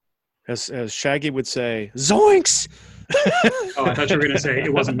As Shaggy would say, zoinks! Oh, I thought you were going to say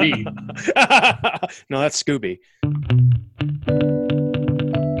it wasn't me. No, that's Scooby.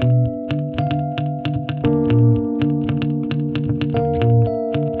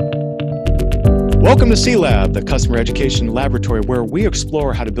 Welcome to C-Lab, the customer education laboratory where we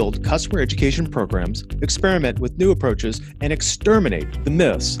explore how to build customer education programs, experiment with new approaches, and exterminate the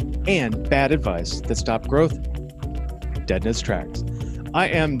myths and bad advice that stop growth dead in its tracks. I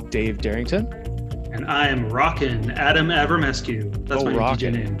am Dave Darrington. And I am Rockin' Adam Avramescu. That's my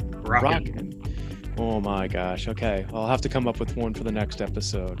DJ name. Rockin'. Oh my gosh. Okay. I'll have to come up with one for the next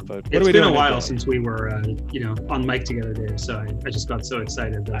episode. But it's been a while since we were, on mic together, Dave. So I just got so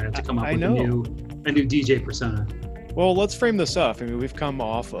excited that I have to come up with a new DJ persona. Well, let's frame this up. I mean, we've come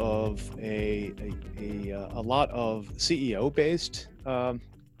off of a lot of CEO-based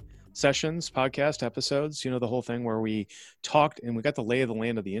sessions, podcast episodes. You know, the whole thing where we talked and we got the lay of the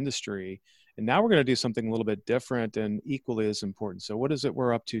land of the industry. And now we're going to do something a little bit different and equally as important. So what is it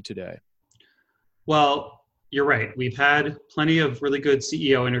we're up to today? Well, you're right. We've had plenty of really good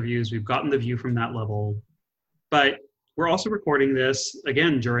CEO interviews. We've gotten the view from that level. But we're also recording this,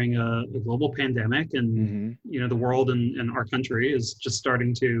 again, during a global pandemic. And, the world and our country is just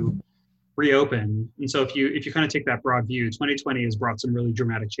starting to reopen. And so if you kind of take that broad view, 2020 has brought some really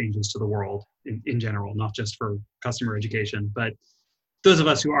dramatic changes to the world in general, not just for customer education, but those of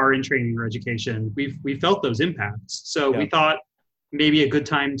us who are in training or education, we felt those impacts. So we thought maybe a good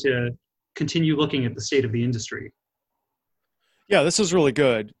time to continue looking at the state of the industry. Yeah, this is really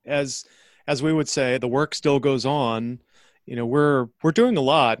good. As we would say, the work still goes on. You know, we're doing a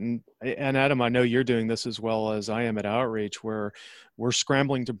lot, and Adam, I know you're doing this as well as I am at Outreach, where we're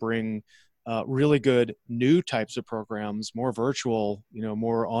scrambling to bring really good new types of programs, more virtual,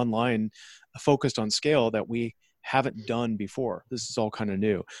 more online, focused on scale that we haven't done before. This is all kind of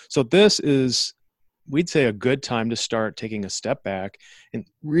new. So this is, we'd say, a good time to start taking a step back and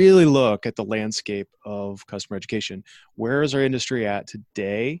really look at the landscape of customer education. Where is our industry at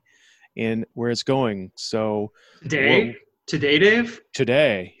today and where it's going? So today, Dave?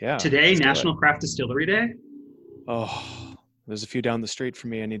 Today, yeah. Today, National Craft Distillery Day? Oh, there's a few down the street from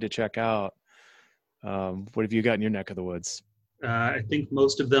me I need to check out. What have you got in your neck of the woods? I think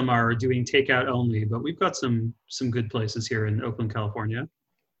most of them are doing takeout only, but we've got some good places here in Oakland, California.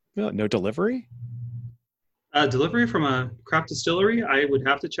 No delivery? Delivery from a craft distillery? I would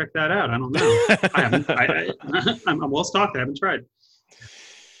have to check that out. I don't know. I'm well stocked. I haven't tried.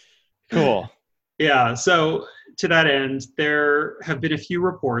 Cool. Yeah. So to that end, there have been a few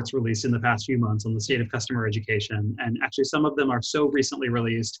reports released in the past few months on the state of customer education. And actually, some of them are so recently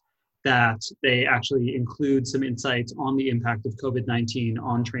released that they actually include some insights on the impact of COVID-19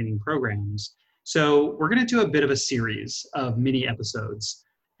 on training programs. So we're going to do a bit of a series of mini episodes.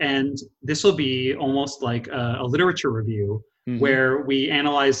 And this will be almost like a literature review where we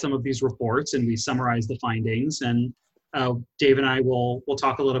analyze some of these reports and we summarize the findings. And Dave and I will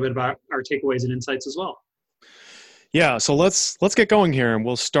talk a little bit about our takeaways and insights as well. Yeah, so let's get going here, and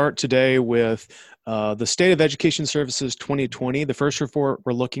we'll start today with the State of Education Services 2020. The first report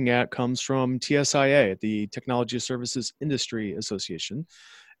we're looking at comes from TSIA, the Technology Services Industry Association,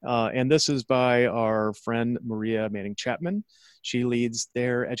 and this is by our friend Maria Manning Chapman. She leads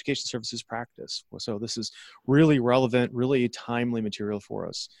their education services practice. So this is really relevant, really timely material for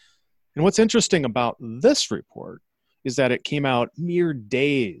us. And what's interesting about this report is that it came out mere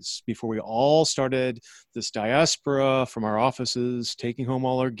days before we all started this diaspora from our offices, taking home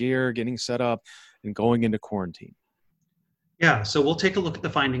all our gear, getting set up, and going into quarantine. Yeah, so we'll take a look at the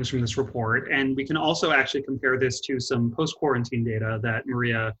findings from this report, and we can also actually compare this to some post-quarantine data that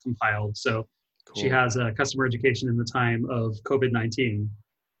Maria compiled. So cool. She has customer education in the time of COVID-19.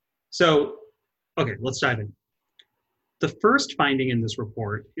 So, okay, let's dive in. The first finding in this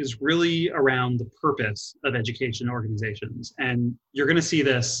report is really around the purpose of education organizations. And you're going to see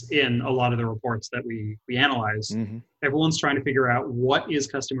this in a lot of the reports that we analyze. Everyone's trying to figure out what is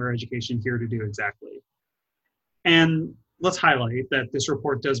customer education here to do exactly. And let's highlight that this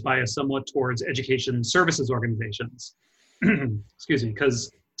report does bias somewhat towards education services organizations. Excuse me,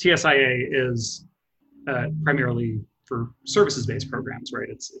 because TSIA is primarily for services-based programs, right?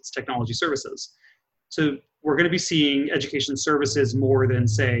 It's technology services. So we're going to be seeing education services more than,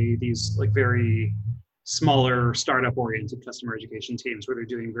 say, these like very smaller startup-oriented customer education teams where they're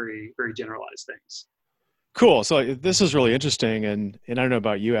doing very, very generalized things. Cool. So this is really interesting. And I don't know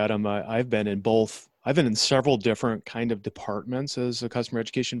about you, Adam. I've been in several different kind of departments as a customer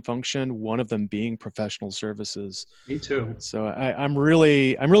education function, one of them being professional services. Me too. So I'm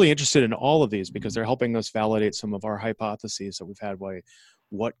really interested in all of these because they're helping us validate some of our hypotheses that we've had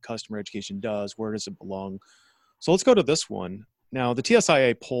what customer education does, where does it belong. So let's go to this one. Now, the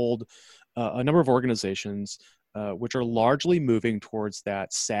TSIA polled a number of organizations which are largely moving towards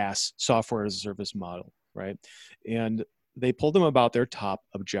that SaaS, software as a service model, right? And they polled them about their top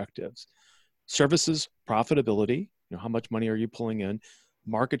objectives. Services profitability, how much money are you pulling in?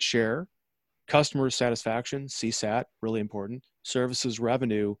 Market share, customer satisfaction, CSAT, really important, services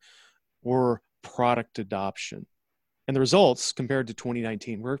revenue, or product adoption. And the results compared to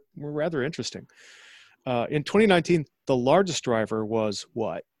 2019 were rather interesting. In 2019, the largest driver was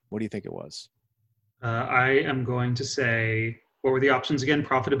what? What do you think it was? I am going to say, what were the options again?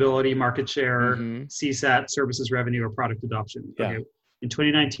 Profitability, market share, CSAT, services revenue, or product adoption. Yeah. Okay. In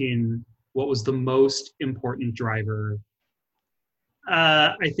 2019, what was the most important driver?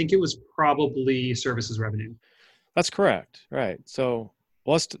 I think it was probably services revenue. That's correct. Right. So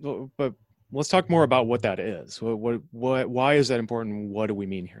let's talk more about what that is. Why is that important? What do we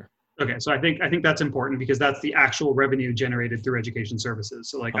mean here? Okay, so I think that's important because that's the actual revenue generated through education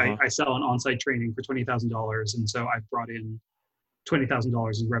services. So like I sell an on-site training for $20,000, and so I've brought in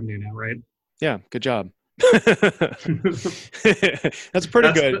 $20,000 in revenue now, right? Yeah, good job. That's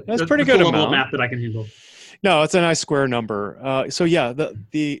pretty good. That's pretty good level of math that I can handle. No, it's a nice square number. So yeah,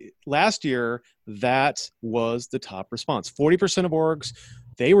 the last year that was the top response. 40% of orgs,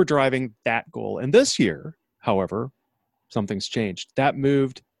 they were driving that goal, and this year, however, something's changed. That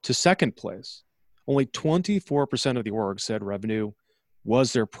moved to second place. Only 24% of the org said revenue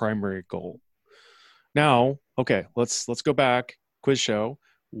was their primary goal. Now, okay, let's go back. Quiz show.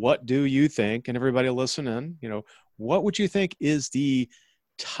 What do you think? And everybody listen in. What would you think is the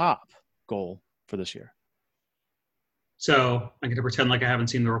top goal for this year? So I'm going to pretend like I haven't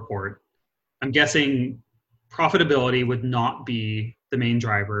seen the report. I'm guessing profitability would not be the main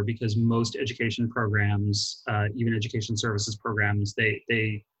driver because most education programs, even education services programs,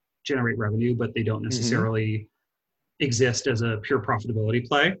 they generate revenue, but they don't necessarily exist as a pure profitability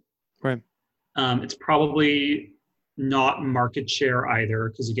play. Right. It's probably not market share either,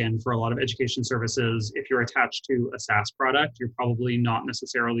 because again, for a lot of education services, if you're attached to a SaaS product, you're probably not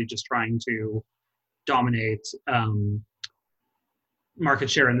necessarily just trying to dominate market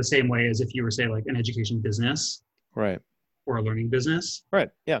share in the same way as if you were, say, like an education business, right, or a learning business, right?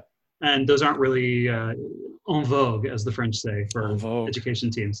 Yeah, and those aren't really en vogue, as the French say, for education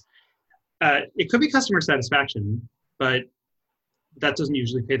teams. It could be customer satisfaction, but that doesn't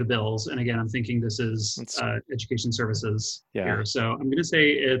usually pay the bills. And again, I'm thinking this is education services here. So I'm going to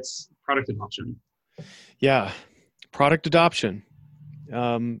say it's product adoption. Yeah, product adoption.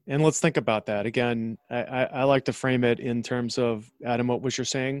 And let's think about that. Again, I like to frame it in terms of, Adam, what was you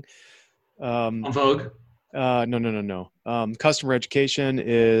saying? En vogue? No. Customer education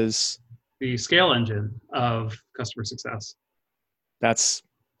is the scale engine of customer success. That's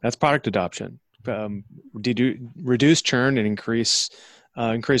product adoption. Reduce churn and increase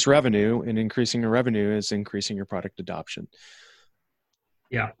revenue, and increasing your revenue is increasing your product adoption.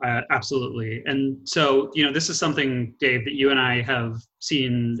 Yeah, absolutely. And so, this is something, Dave, that you and I have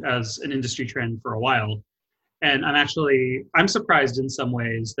seen as an industry trend for a while. And I'm surprised in some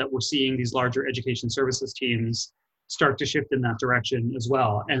ways that we're seeing these larger education services teams start to shift in that direction as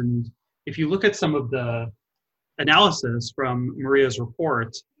well. And if you look at some of the analysis from Maria's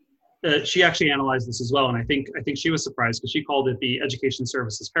report, she actually analyzed this as well. And I think she was surprised because she called it the education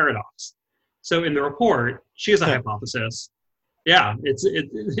services paradox. So in the report, she has a hypothesis. Yeah, it's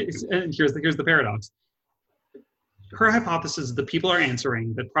and here's the paradox. Her hypothesis is that people are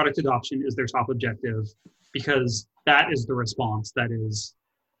answering that product adoption is their top objective because that is the response that is,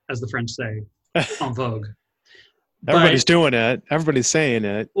 as the French say, en vogue. Everybody's doing it. Everybody's saying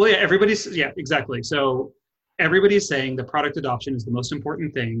it. Well, yeah, exactly. So everybody's saying that product adoption is the most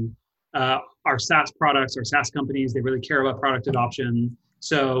important thing. Our SaaS products, our SaaS companies, they really care about product adoption.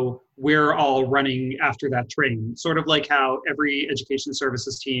 So we're all running after that train, sort of like how every education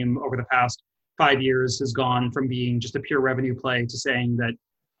services team over the past 5 years has gone from being just a pure revenue play to saying that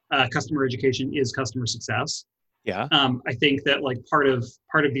customer education is customer success. Yeah. I think that like part of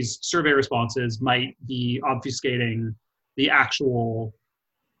these survey responses might be obfuscating the actual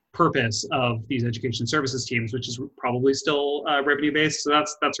purpose of these education services teams, which is probably still revenue based. So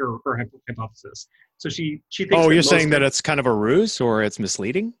that's her hypothesis. So she thinks. Oh, you're saying that it's kind of a ruse or it's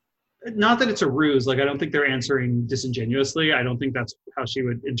misleading? Not that it's a ruse. Like I don't think they're answering disingenuously. I don't think that's how she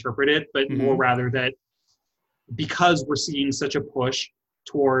would interpret it, but more rather that because we're seeing such a push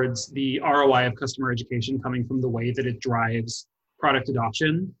towards the ROI of customer education coming from the way that it drives product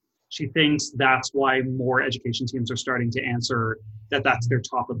adoption, she thinks that's why more education teams are starting to answer that that's their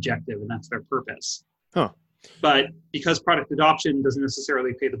top objective and that's their purpose. Huh. But because product adoption doesn't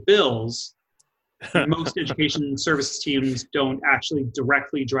necessarily pay the bills, most education services teams don't actually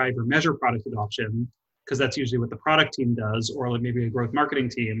directly drive or measure product adoption, because that's usually what the product team does, or like maybe a growth marketing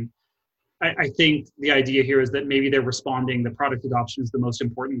team. I think the idea here is that maybe they're responding that product adoption is the most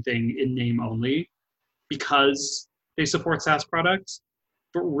important thing in name only because they support SaaS products,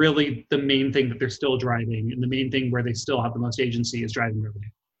 but really the main thing that they're still driving and the main thing where they still have the most agency is driving revenue.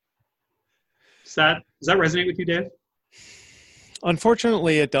 Does that resonate with you, Dave?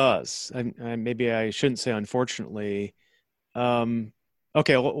 Unfortunately, it does. And maybe I shouldn't say unfortunately.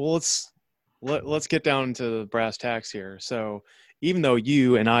 Okay, well, let's get down to brass tacks here. So even though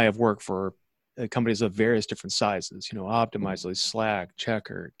you and I have worked for companies of various different sizes, Optimizely, Slack,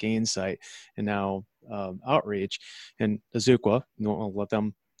 Checker, Gainsight, and now Outreach and Azuqua, I'll let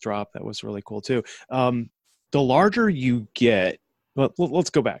them drop. That was really cool too. The larger you get, well, let's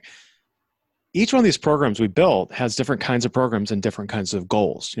go back. Each one of these programs we built has different kinds of programs and different kinds of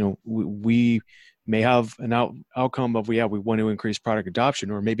goals. We may have an outcome of, we want to increase product adoption,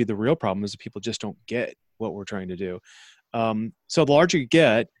 or maybe the real problem is that people just don't get what we're trying to do. So the larger you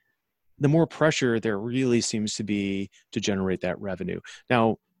get, the more pressure there really seems to be to generate that revenue.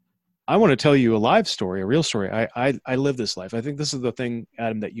 Now, I want to tell you a live story, a real story. I live this life. I think this is the thing,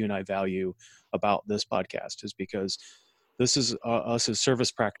 Adam, that you and I value about this podcast, is because this is us as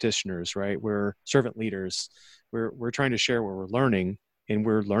service practitioners, right? We're servant leaders. We're trying to share what we're learning, and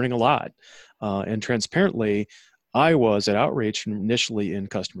we're learning a lot. And transparently, I was at Outreach initially in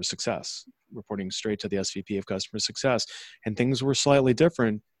customer success, reporting straight to the SVP of customer success. And things were slightly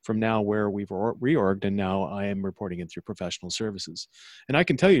different from now, where we've reorged, and now I am reporting it through professional services. And I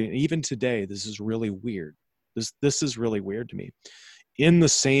can tell you, even today, this is really weird. This is really weird to me. In the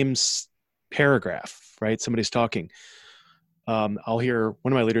same paragraph, right? Somebody's talking. I'll hear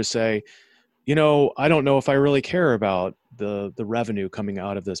one of my leaders say, I don't know if I really care about the revenue coming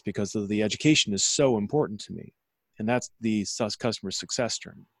out of this because of the education is so important to me. And that's the customer success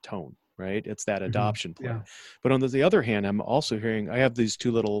tone, right? It's that adoption play. Yeah. But on the other hand, I'm also hearing, I have these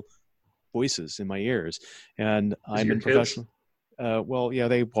two little voices in my ears, and I'm in professional. Well, yeah,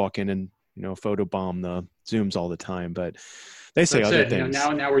 they walk in and, photobomb the Zooms all the time, but they say other things.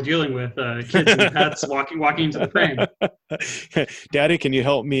 Now we're dealing with kids and pets walking into the frame. Daddy, can you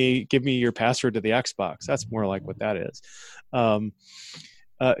help me? Give me your password to the Xbox. That's more like what that is.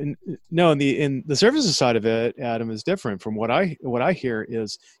 No, in the services side of it, Adam, is different from what I hear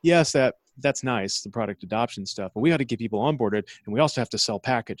is, yes, that's nice, the product adoption stuff, but we got to get people onboarded, and we also have to sell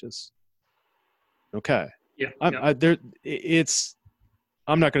packages. Okay. Yeah.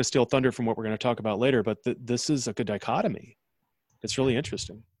 I'm not going to steal thunder from what we're going to talk about later, but this is a good dichotomy. It's really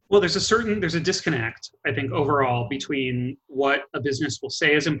interesting. Well, there's a disconnect, I think, overall between what a business will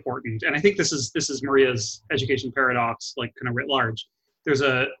say is important, and I think this is Maria's education paradox, like kind of writ large. There's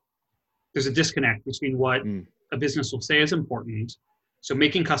a disconnect between what a business will say is important. So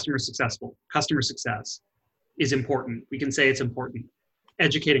making customer success is important. We can say it's important.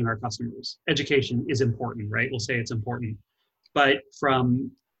 Educating our customers, education is important, right? We'll say it's important. But from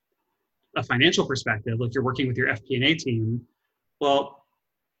a financial perspective, like you're working with your FP&A team, well,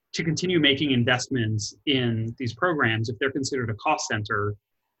 to continue making investments in these programs, if they're considered a cost center,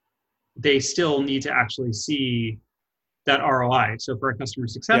 they still need to actually see that ROI. So for a customer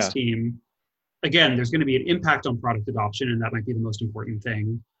success team, again, there's going to be an impact on product adoption, and that might be the most important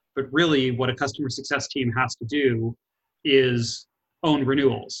thing. But really, what a customer success team has to do is own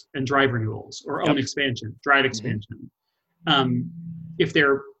renewals and drive renewals, or own expansion, drive expansion. If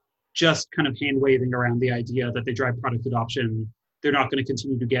they're just kind of hand-waving around the idea that they drive product adoption, they're not going to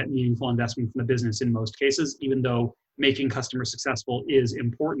continue to get meaningful investment from the business in most cases, even though making customers successful is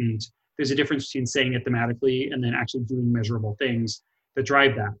important. There's a difference between saying it thematically and then actually doing measurable things that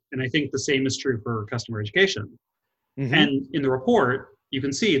drive that. And I think the same is true for customer education. And in the report, you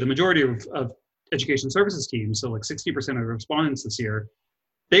can see the majority of education services teams, so like 60% of the respondents this year,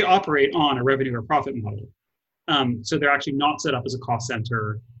 they operate on a revenue or profit model. So they're actually not set up as a cost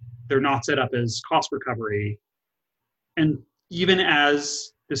center. They're not set up as cost recovery. And even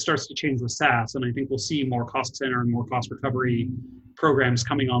as this starts to change with SaaS, and I think we'll see more cost center and more cost recovery programs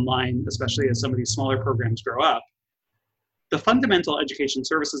coming online, especially as some of these smaller programs grow up, the fundamental education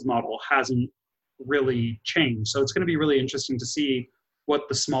services model hasn't really changed. So it's going to be really interesting to see what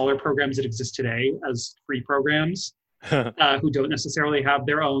the smaller programs that exist today as free programs, who don't necessarily have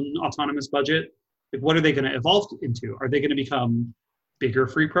their own autonomous budget, like what are they going to evolve into? Are they going to become bigger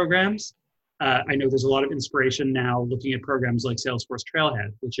free programs? I know there's a lot of inspiration now looking at programs like Salesforce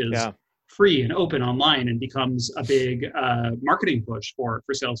Trailhead, which is free and open online and becomes a big marketing push for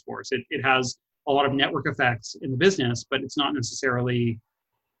Salesforce. It has a lot of network effects in the business, but it's not necessarily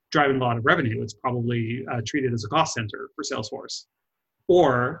driving a lot of revenue. It's probably treated as a cost center for Salesforce.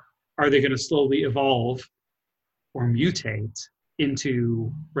 Or are they going to slowly evolve or mutate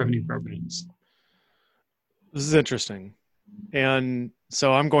into revenue programs? This is interesting. And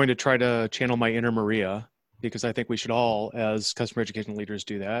so I'm going to try to channel my inner Maria, because I think we should all, as customer education leaders,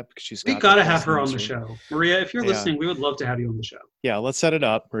 do that, because she's got. We got to have her on the show. Maria, if you're listening, we would love to have you on the show. Yeah, let's set it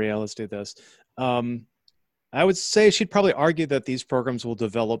up, Maria. Let's do this. I would say she'd probably argue that these programs will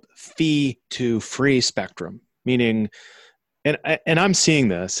develop fee to free spectrum, meaning, and I'm seeing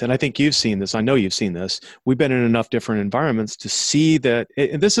this, and I think you've seen this. I know you've seen this. We've been in enough different environments to see that,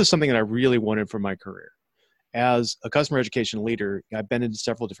 and this is something that I really wanted for my career. As a customer education leader, I've been in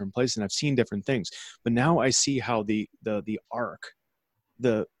several different places and I've seen different things, but now I see how the arc,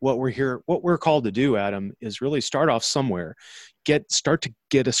 what we're called to do, Adam, is really start off somewhere, start to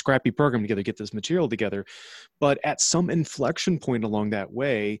get a scrappy program together, get this material together. But at some inflection point along that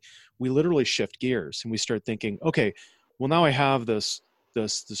way, we literally shift gears and we start thinking, okay, well, now I have this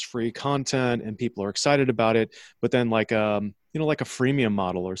free content and people are excited about it, but then like a freemium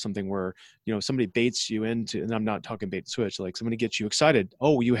model or something where, somebody baits you into, and I'm not talking bait and switch, like somebody gets you excited.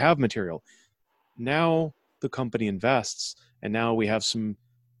 Oh, you have material. Now the company invests, and now we have some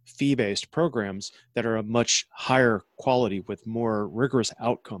fee-based programs that are a much higher quality with more rigorous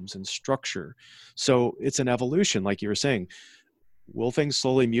outcomes and structure. So it's an evolution, like you were saying. Will things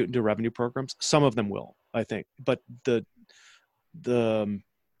slowly mute into revenue programs? Some of them will, I think. But the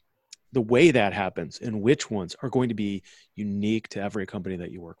way that happens and which ones are going to be unique to every company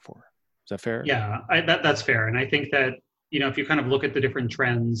that you work for. Is that fair? Yeah, that's fair. And I think that, if you kind of look at the different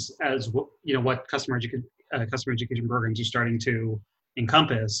trends as, what customer education programs are starting to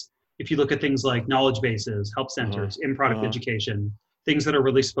encompass, if you look at things like knowledge bases, help centers, in-product education, things that are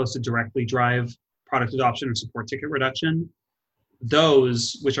really supposed to directly drive product adoption or support ticket reduction,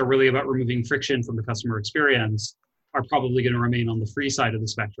 those, which are really about removing friction from the customer experience, are probably going to remain on the free side of the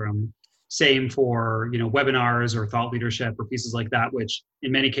spectrum. Same for, webinars or thought leadership or pieces like that, which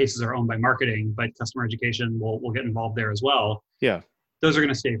in many cases are owned by marketing, but customer education will get involved there as well. Yeah. Those are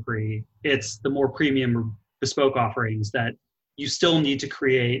going to stay free. It's the more premium or bespoke offerings that you still need to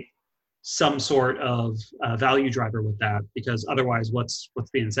create some sort of value driver with that, because otherwise what's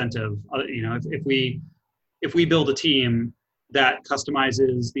the incentive? If we build a team that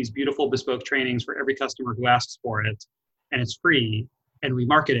customizes these beautiful bespoke trainings for every customer who asks for it, and it's free, and we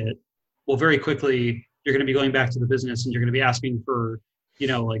market it, well, very quickly, you're going to be going back to the business and you're going to be asking for,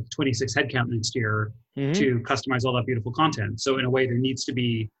 26 headcount next year to customize all that beautiful content. So in a way, there needs to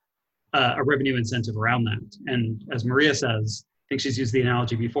be a revenue incentive around that. And as Maria says, I think she's used the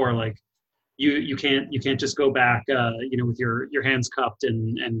analogy before, like you can't just go back, with your hands cupped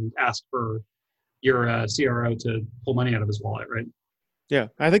and ask for your CRO to pull money out of his wallet, right? Yeah,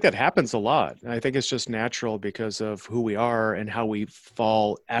 I think that happens a lot. I think it's just natural because of who we are and how we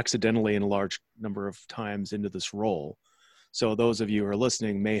fall accidentally in a large number of times into this role. So those of you who are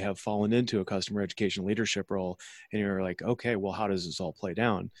listening may have fallen into a customer education leadership role, and you're like, okay, well, how does this all play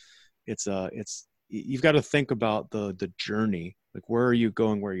down? It's you've got to think about the journey, like where are you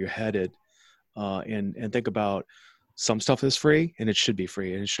going, where are you headed, and think about some stuff is free and it should be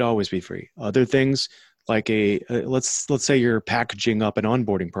free and it should always be free. Other things, like let's say you're packaging up an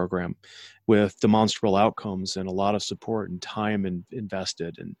onboarding program with demonstrable outcomes and a lot of support and time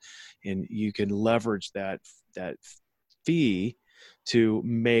invested, and you can leverage that fee to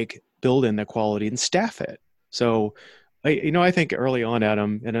build in the quality and staff it. So I think early on,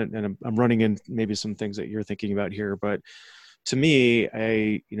 Adam, and I'm running in maybe some things that you're thinking about here, but to me,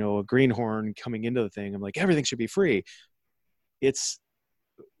 a greenhorn coming into the thing, I'm like, everything should be free.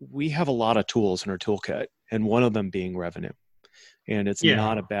 We have a lot of tools in our toolkit, and one of them being revenue. And it's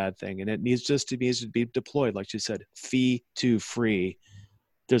not a bad thing. And it needs to be deployed, like you said, fee to free.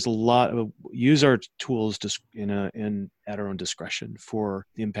 There's a lot of use our tools at our own discretion for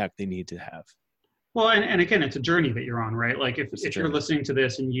the impact they need to have. Well, and again, it's a journey that you're on, right? Like if you're listening to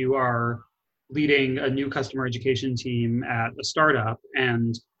this and you are leading a new customer education team at a startup,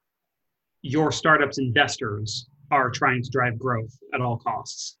 and your startup's investors are trying to drive growth at all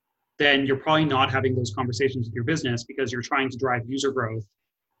costs, then you're probably not having those conversations with your business because you're trying to drive user growth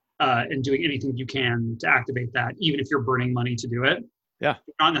and doing anything you can to activate that, even if you're burning money to do it. Yeah.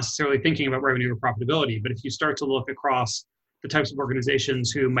 You're not necessarily thinking about revenue or profitability, but if you start to look across the types of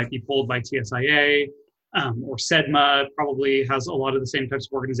organizations who might be pulled by TSIA or SEDMA, probably has a lot of the same types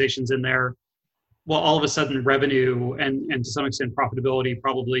of organizations in there. Well, all of a sudden revenue and to some extent profitability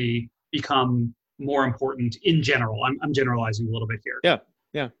probably become more important in general. I'm generalizing a little bit here.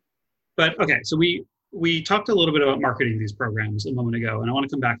 Yeah. But okay, so we talked a little bit about marketing these programs a moment ago, and I want to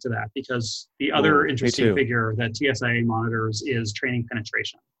come back to that because the other interesting figure that TSIA monitors is training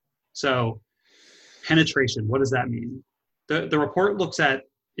penetration. So penetration, what does that mean? The report looks at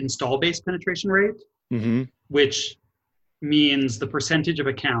install-based penetration rate, which means the percentage of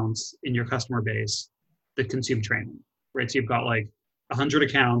accounts in your customer base that consume training, right? So you've got like 100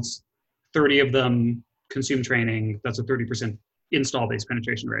 accounts, 30 of them consume training. That's a 30% install-based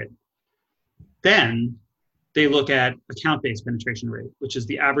penetration rate. Then they look at account-based penetration rate, which is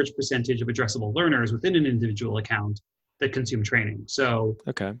the average percentage of addressable learners within an individual account that consume training. So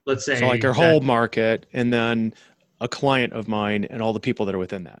let's say— so like your whole market and then a client of mine and all the people that are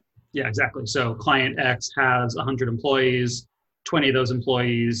within that. Yeah, exactly. So client X has 100 employees, 20 of those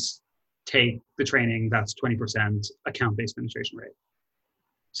employees take the training, that's 20% account-based penetration rate.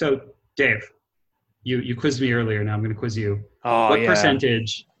 So Dave, you quizzed me earlier, now I'm going to quiz you. What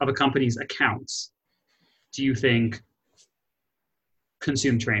percentage of a company's accounts do you think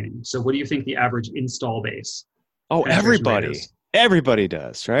consume training? So what do you think the average install base? Oh, everybody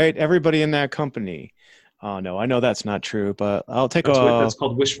does, right? Everybody in that company. Oh, no, I know that's not true, but I'll take that's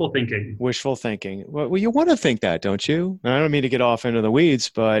called wishful thinking. Wishful thinking. Well, you want to think that, don't you? And I don't mean to get off into the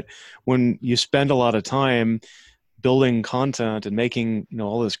weeds, but when you spend a lot of time building content and making,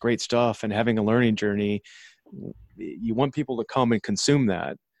 all this great stuff and having a learning journey, you want people to come and consume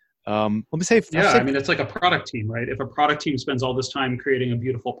that. Let me say, I mean, it's like a product team, right? If a product team spends all this time creating a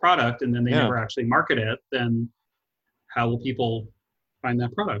beautiful product and then they never actually market it, then how will people find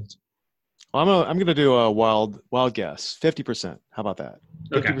that product? Well, I'm going to do a wild guess. 50%. How about that?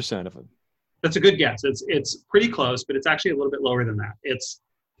 50% of it. That's a good guess. It's pretty close, but it's actually a little bit lower than that. It's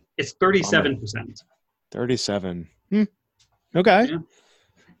 37%. 37. Okay. Yeah.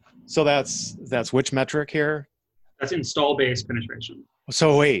 So that's which metric here? That's install-based penetration.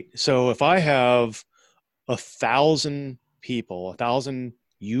 So wait. So if I have 1,000 people, 1,000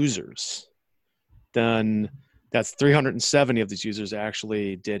 users, then that's 370 of these users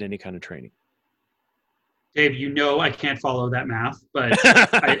actually did any kind of training. Dave, I can't follow that math, but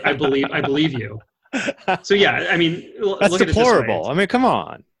I believe you. So yeah, I mean, that's deplorable. I mean, come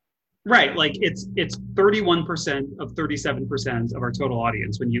on. Right, like it's 31% of 37% of our total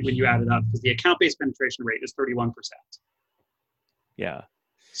audience when you add it up, because the account-based penetration rate is 31%. Yeah.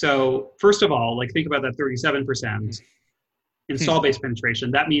 So first of all, like think about that 37% install-based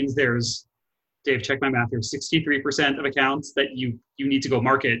penetration. That means there's, Dave, check my math. There's 63% of accounts that you need to go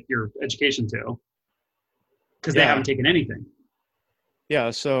market your education to because they haven't taken anything.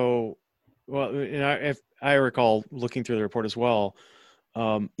 Yeah. So, well, if I recall looking through the report as well,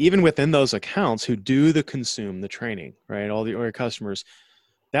 even within those accounts who do consume the training, right? All your customers,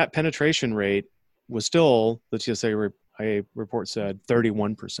 that penetration rate was still, the TSIA report said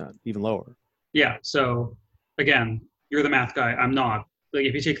 31%, even lower. Yeah. So again, you're the math guy. I'm not. Like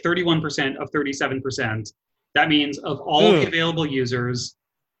if you take 31% of 37%, that means of all the available users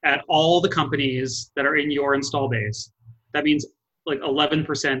at all the companies that are in your install base, that means like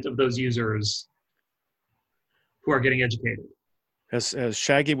 11% of those users who are getting educated. As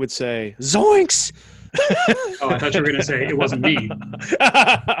Shaggy would say, zoinks! Oh, I thought you were going to say it wasn't me.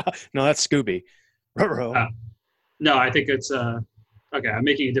 No, that's Scooby. No, I think it's okay. I'm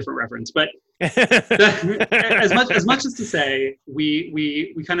making a different reference, but as much as to say,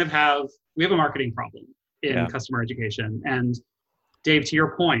 we kind of have a marketing problem in customer education. And Dave, to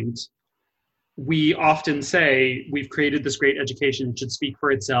your point, we often say we've created this great education; it should speak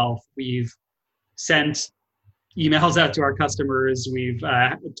for itself. We've sent emails out to our customers. We've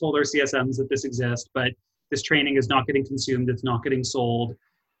told our CSMs that this exists, but this training is not getting consumed. It's not getting sold.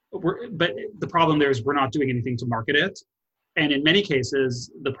 But the problem there is we're not doing anything to market it. And in many cases,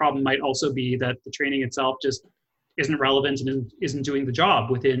 the problem might also be that the training itself just isn't relevant and isn't doing the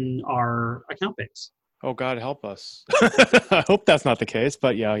job within our account base. Oh, God, help us. I hope that's not the case,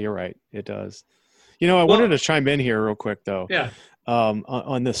 but yeah, you're right. It does. I wanted to chime in here real quick, though. Yeah.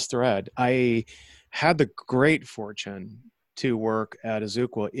 On this thread, I had the great fortune to work at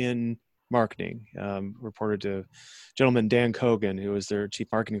Azuqua in marketing. Reported to gentleman Dan Kogan, who was their chief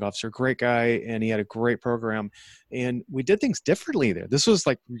marketing officer. Great guy, and he had a great program. And we did things differently there. This was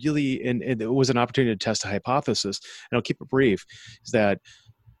like really, and it was an opportunity to test a hypothesis. And I'll keep it brief. Is that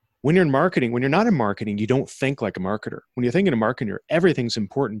when you're in marketing, when you're not in marketing, you don't think like a marketer. When you're thinking of marketer, everything's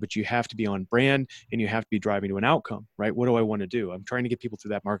important, but you have to be on brand and you have to be driving to an outcome, right? What do I want to do? I'm trying to get people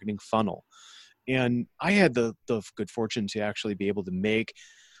through that marketing funnel. And I had the good fortune to actually be able to make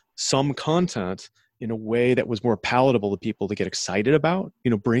some content in a way that was more palatable to people to get excited about,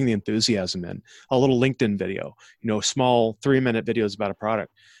 bring the enthusiasm in. A little LinkedIn video, small 3-minute videos about a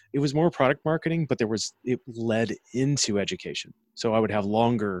product. it was more product marketing, but it led into education. So I would have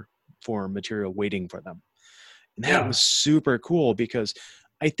longer form material waiting for them. And that Yeah. was super cool because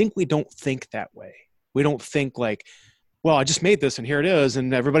I think we don't think that way. We don't think like, well, I just made this and here it is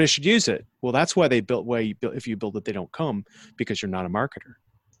and everybody should use it. Well, that's why they built if you build it, they don't come, because you're not a marketer.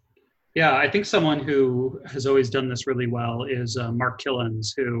 Yeah, I think someone who has always done this really well is Mark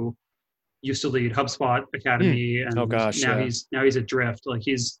Killens, who used to lead HubSpot Academy, Oh and gosh, yeah. now he's at Drift. Like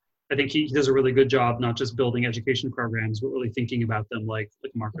I think he does a really good job, not just building education programs, but really thinking about them like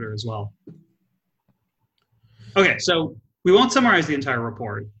a marketer as well. Okay, so we won't summarize the entire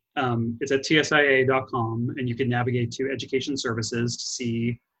report. It's at tsia.com, and you can navigate to education services to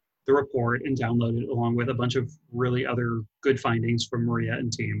see the report and download it along with a bunch of really other good findings from Maria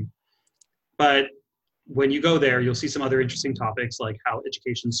and team. But when you go there, you'll see some other interesting topics like how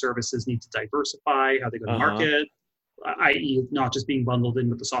education services need to diversify, how they go to market, i.e. not just being bundled in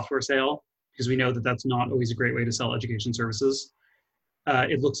with the software sale, because we know that that's not always a great way to sell education services.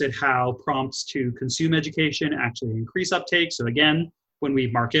 It looks at how prompts to consume education actually increase uptake. So again, when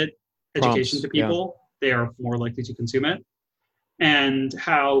we market education to people, they are more likely to consume it. And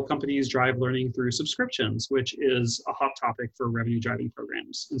how companies drive learning through subscriptions, which is a hot topic for revenue driving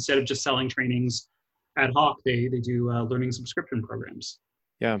programs. Instead of just selling trainings ad hoc, they do learning subscription programs.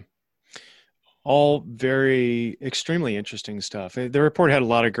 Yeah. All very extremely interesting stuff. The report had a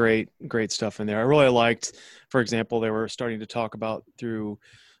lot of great stuff in there. I really liked, for example, they were starting to talk about through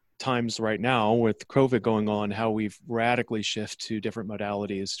times right now with COVID going on, how we've radically shifted to different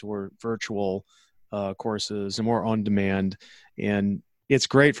modalities toward virtual courses and more on demand. And it's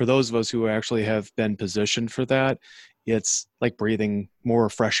great for those of us who actually have been positioned for that. It's like breathing more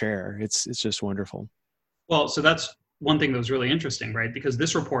fresh air. It's just wonderful. Well, so that's one thing that was really interesting, right? Because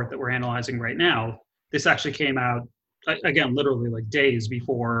this report that we're analyzing right now, this actually came out, again, literally like days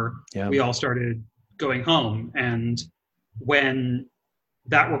before we all started going home. And when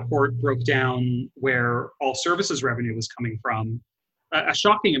that report broke down where all services revenue was coming from, a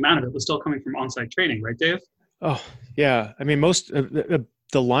shocking amount of it was still coming from on-site training, right, Dave? Oh, yeah. I mean, the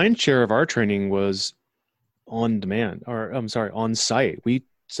lion's share of our training was on demand, or I'm sorry, on site. We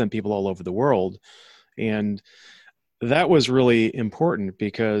sent people all over the world. And that was really important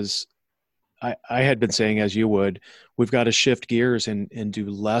because I had been saying, as you would, we've got to shift gears and do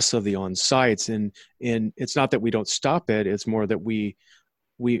less of the on-sites. And it's not that we don't stop it. It's more that we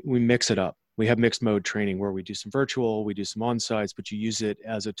mix it up. We have mixed mode training where we do some virtual, we do some on-sites, but you use it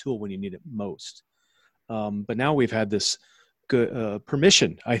as a tool when you need it most. But now we've had this good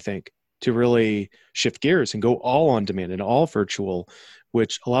permission, I think, to really shift gears and go all on demand and all virtual,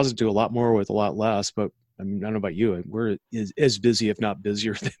 which allows us to do a lot more with a lot less. But I mean, I don't know about you, we're as busy, if not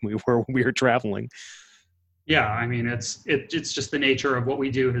busier, than we were when we were traveling. Yeah, I mean, it's just the nature of what we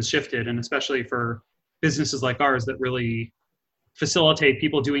do has shifted, and especially for businesses like ours that really facilitate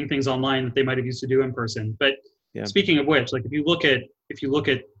people doing things online that they might have used to do in person. But speaking of which, like if you look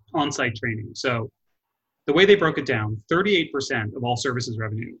at on-site training, so the way they broke it down, 38% of all services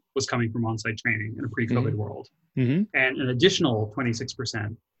revenue was coming from on-site training in a pre-COVID world. And an additional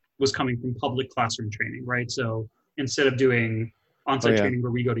 26% was coming from public classroom training, right? So instead of doing on-site training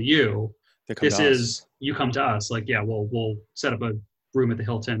where we go to you, this is you come to us. Like, yeah, we'll set up a room at the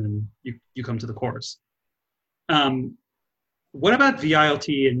Hilton and you come to the course. What about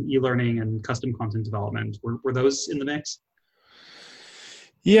VILT and e-learning and custom content development? Were those in the mix?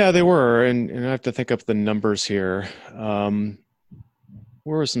 Yeah, they were, and I have to think up the numbers here.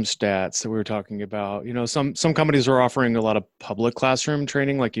 Where were some stats that we were talking about? You know, some companies are offering a lot of public classroom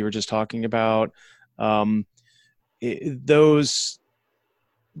training, like you were just talking about. Those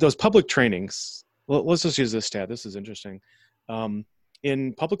public trainings. Let's just use this stat. This is interesting.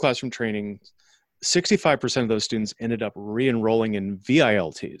 In public classroom training, 65% of those students ended up re-enrolling in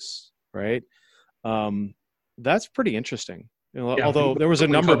VILTs, right? That's pretty interesting. You know, although there was a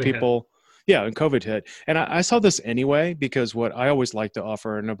number of people, and COVID hit. And I saw this anyway, because what I always like to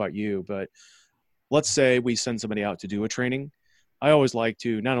offer, I don't know about you, but let's say we send somebody out to do a training. I always like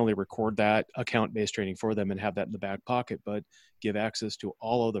to not only record that account-based training for them and have that in the back pocket, but give access to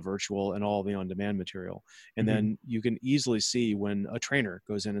all of the virtual and all of the on-demand material. And then you can easily see when a trainer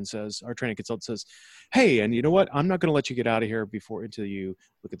goes in and says, our training consultant says, hey, and you know what? I'm not going to let you get out of here until you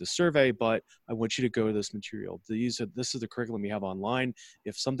look at the survey, but I want you to go to this material. This is the curriculum you have online.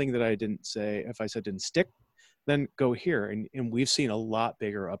 If something that if I said didn't stick, then go here. And we've seen a lot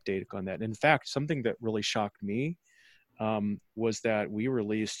bigger update on that. In fact, something that really shocked me was that we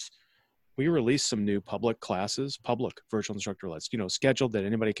released some new public classes, public virtual instructor lists, scheduled, that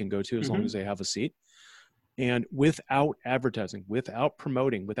anybody can go to as long as they have a seat. And without advertising, without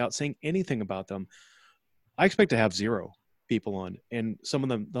promoting, without saying anything about them, I expect to have 0 people on, and some of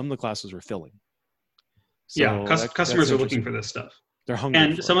them the classes are filling. Yeah, So that's customers are looking for interesting. this stuff. They're hungry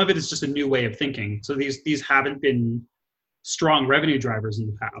And for some it. of it is just a new way of thinking. So these haven't been strong revenue drivers in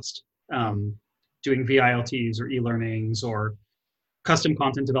the past. Yeah. Doing VILTs or e-learnings or custom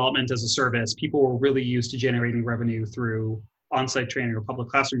content development as a service, people were really used to generating revenue through on-site training or public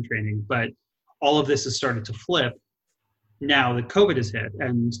classroom training. But all of this has started to flip now that COVID has hit.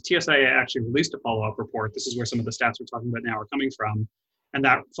 And TSIA actually released a follow-up report. This is where some of the stats we're talking about now are coming from. And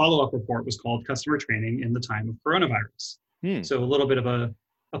that follow-up report was called Customer Training in the Time of Coronavirus. So a little bit of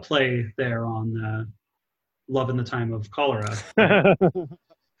a play there on Love in the Time of Cholera.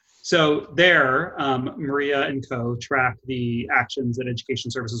 So there, Maria and co track the actions that education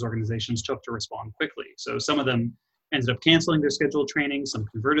services organizations took to respond quickly. So some of them ended up canceling their scheduled training, some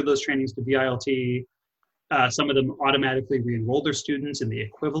converted those trainings to VILT, some of them automatically re-enrolled their students in the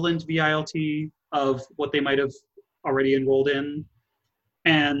equivalent VILT of what they might have already enrolled in.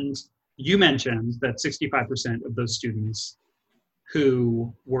 And you mentioned that 65% of those students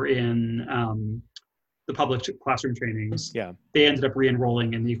who were in the public classroom trainings, Yeah. they ended up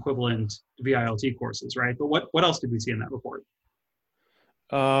re-enrolling in the equivalent VILT courses, right? But what else did we see in that report?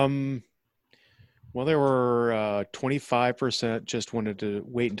 Well, there were 25% just wanted to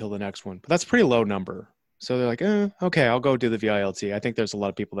wait until the next one, but that's a pretty low number. So they're like, okay, I'll go do the VILT. I think there's a lot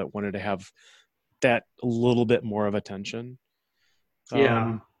of people that wanted to have that a little bit more of attention.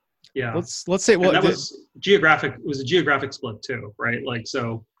 Yeah. Let's say, well, and that was geographic. It was a geographic split too, right? Like,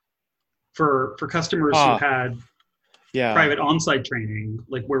 so for customers who had private on-site training,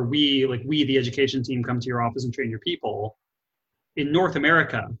 like where we, the education team, come to your office and train your people, in North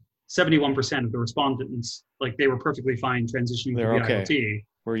America, 71% of the respondents, like, they were perfectly fine transitioning to VILT. Okay.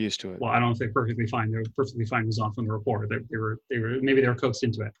 We're used to it. Well, I don't think perfectly fine. They were perfectly fine was off on the report. They were maybe they were coaxed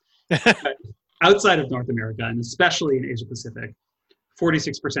into it. But outside of North America, and especially in Asia Pacific,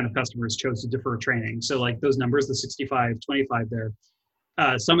 46% of customers chose to defer training. So like those numbers, the 65-25 there,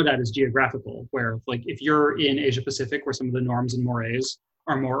 some of that is geographical, where like if you're in Asia Pacific, where some of the norms and mores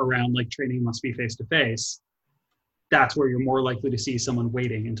are more around like training must be face to face, that's where you're more likely to see someone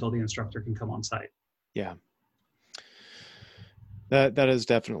waiting until the instructor can come on site. Yeah. That is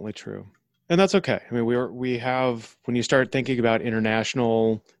definitely true. And that's okay. I mean, we have, when you start thinking about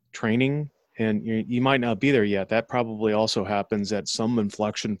international training, and you might not be there yet, that probably also happens at some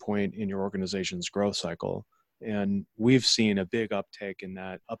inflection point in your organization's growth cycle. And we've seen a big uptick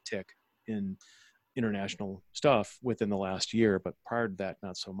in international stuff within the last year, but prior to that,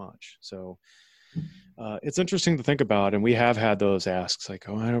 not so much. So it's interesting to think about. And we have had those asks like,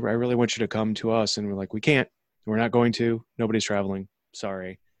 oh, I really want you to come to us. And we're like, we can't. We're not going to. Nobody's traveling.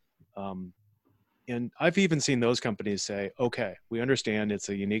 Sorry. And I've even seen those companies say, okay, we understand it's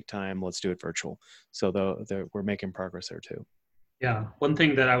a unique time. Let's do it virtual. So we're making progress there too. Yeah. One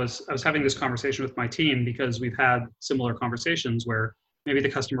thing that I was having this conversation with my team, because we've had similar conversations where maybe the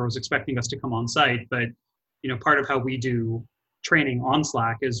customer was expecting us to come on site, but part of how we do training on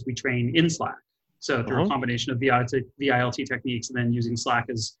Slack is we train in Slack. So through a combination of VILT techniques and then using Slack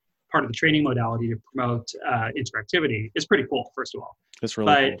as part of the training modality to promote interactivity is pretty cool, first of all. It's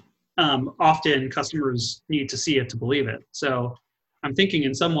really cool. Often customers need to see it to believe it. So I'm thinking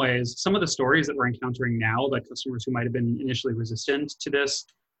in some ways, some of the stories that we're encountering now about customers who might have been initially resistant to this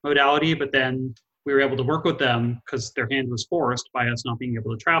modality, but then we were able to work with them because their hand was forced by us not being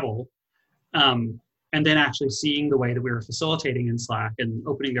able to travel. And then actually seeing the way that we were facilitating in Slack and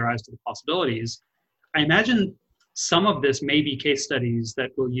opening their eyes to the possibilities. I imagine some of this may be case studies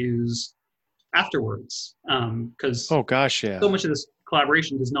that we'll use afterwards, because so much of this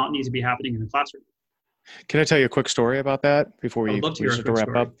collaboration does not need to be happening in the classroom. Can I tell you a quick story about that before we start to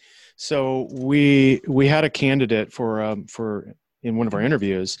wrap up? So we had a candidate for in one of our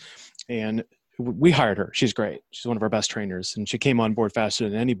interviews, and we hired her. She's great. She's one of our best trainers, and she came on board faster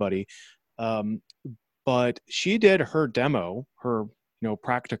than anybody. But she did her demo, her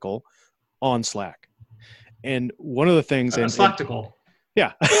practical, on Slack. And one of the things, Slacktical.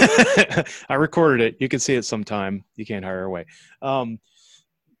 Yeah, I recorded it. You can see it sometime. You can't hire her away.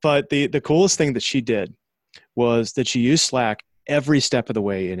 But the coolest thing that she did was that she used Slack every step of the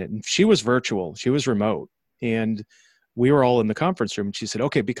way in it. And she was virtual. She was remote. And we were all in the conference room. And she said,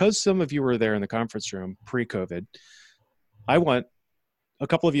 okay, because some of you were there in the conference room pre-COVID, I want a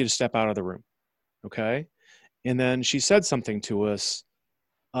couple of you to step out of the room. Okay. And then she said something to us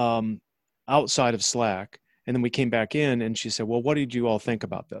outside of Slack. And then we came back in and she said, well, what did you all think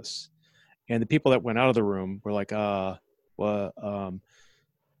about this? And the people that went out of the room were like, we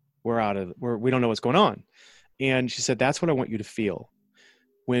don't know what's going on. And she said, that's what I want you to feel.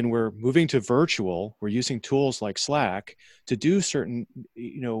 When we're moving to virtual, we're using tools like Slack to do certain,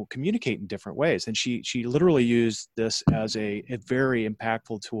 communicate in different ways. And she literally used this as a very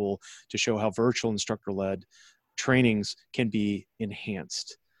impactful tool to show how virtual instructor-led trainings can be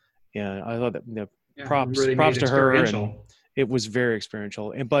enhanced. And I thought that props to her. And it was very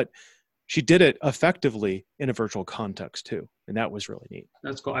experiential. But she did it effectively in a virtual context too. And that was really neat.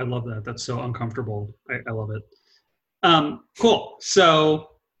 That's cool. I love that. That's so uncomfortable. I love it. Cool. So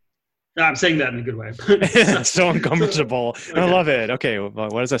I'm saying that in a good way. So uncomfortable. Okay. I love it. Okay. Well,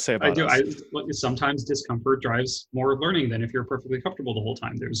 what does that say about this? Sometimes discomfort drives more learning than if you're perfectly comfortable the whole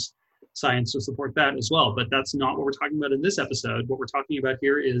time. There's science to support that as well. But that's not what we're talking about in this episode. What we're talking about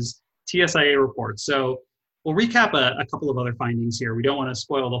here is TSIA reports. So we'll recap a couple of other findings here. We don't want to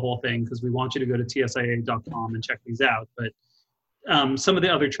spoil the whole thing because we want you to go to tsia.com and check these out. But some of the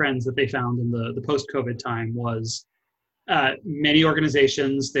other trends that they found in the post-COVID time was many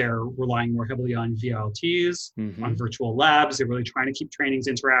organizations, they're relying more heavily on VLTs, on virtual labs. They're really trying to keep trainings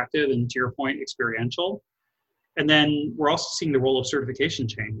interactive and, to your point, experiential. And then we're also seeing the role of certification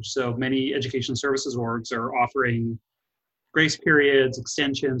change. So many education services orgs are offering grace periods,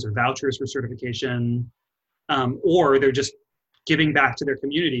 extensions, or vouchers for certification, or they're just giving back to their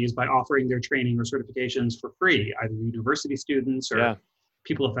communities by offering their training or certifications for free, either university students or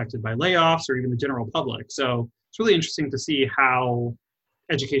people affected by layoffs or even the general public. So it's really interesting to see how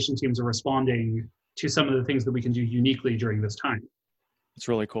education teams are responding to some of the things that we can do uniquely during this time. It's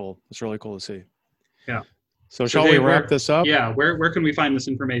really cool. It's really cool to see. Yeah. So shall we wrap this up? Yeah. Where can we find this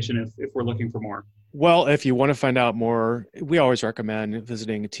information if we're looking for more? Well, if you want to find out more, we always recommend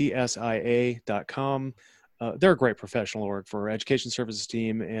visiting tsia.com. They're a great professional org for education services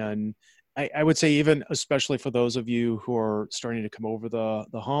team. And I would say even especially for those of you who are starting to come over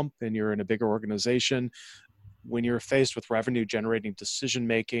the hump and you're in a bigger organization, when you're faced with revenue generating decision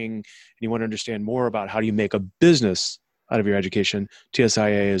making and you want to understand more about how do you make a business out of your education,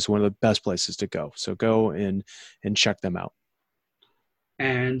 TSIA is one of the best places to go. So go and check them out.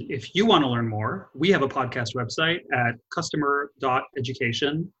 And if you want to learn more, we have a podcast website at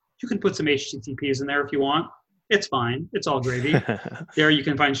customer.education. You can put some HTTPs in there if you want. It's fine. It's all gravy. There you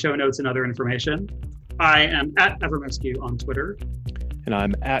can find show notes and other information. I am at Evermescu on Twitter. And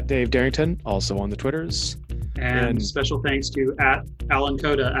I'm at Dave Darrington, also on the Twitters. And special thanks to at Alan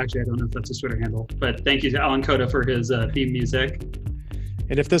Coda. Actually, I don't know if that's his Twitter handle, but thank you to Alan Coda for his theme music.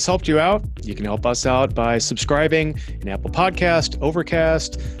 And if this helped you out, you can help us out by subscribing in Apple Podcast,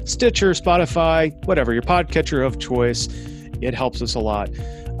 Overcast, Stitcher, Spotify, whatever, your podcatcher of choice. It helps us a lot.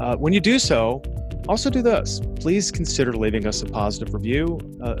 When you do so, also do this. Please consider leaving us a positive review,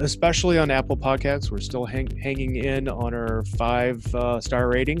 especially on Apple Podcasts. We're still hanging in on our 5-star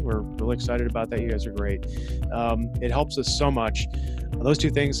rating. We're really excited about that. You guys are great. It helps us so much. Those two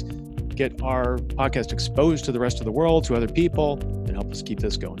things get our podcast exposed to the rest of the world, to other people, and help us keep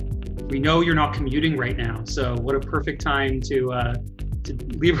this going. We know you're not commuting right now, so what a perfect time to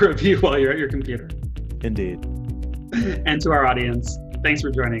leave a review while you're at your computer. Indeed. And to our audience, thanks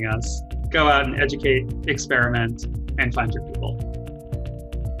for joining us. Go out and educate, experiment, and find your people.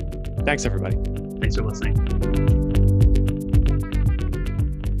 Thanks, everybody. Thanks for listening.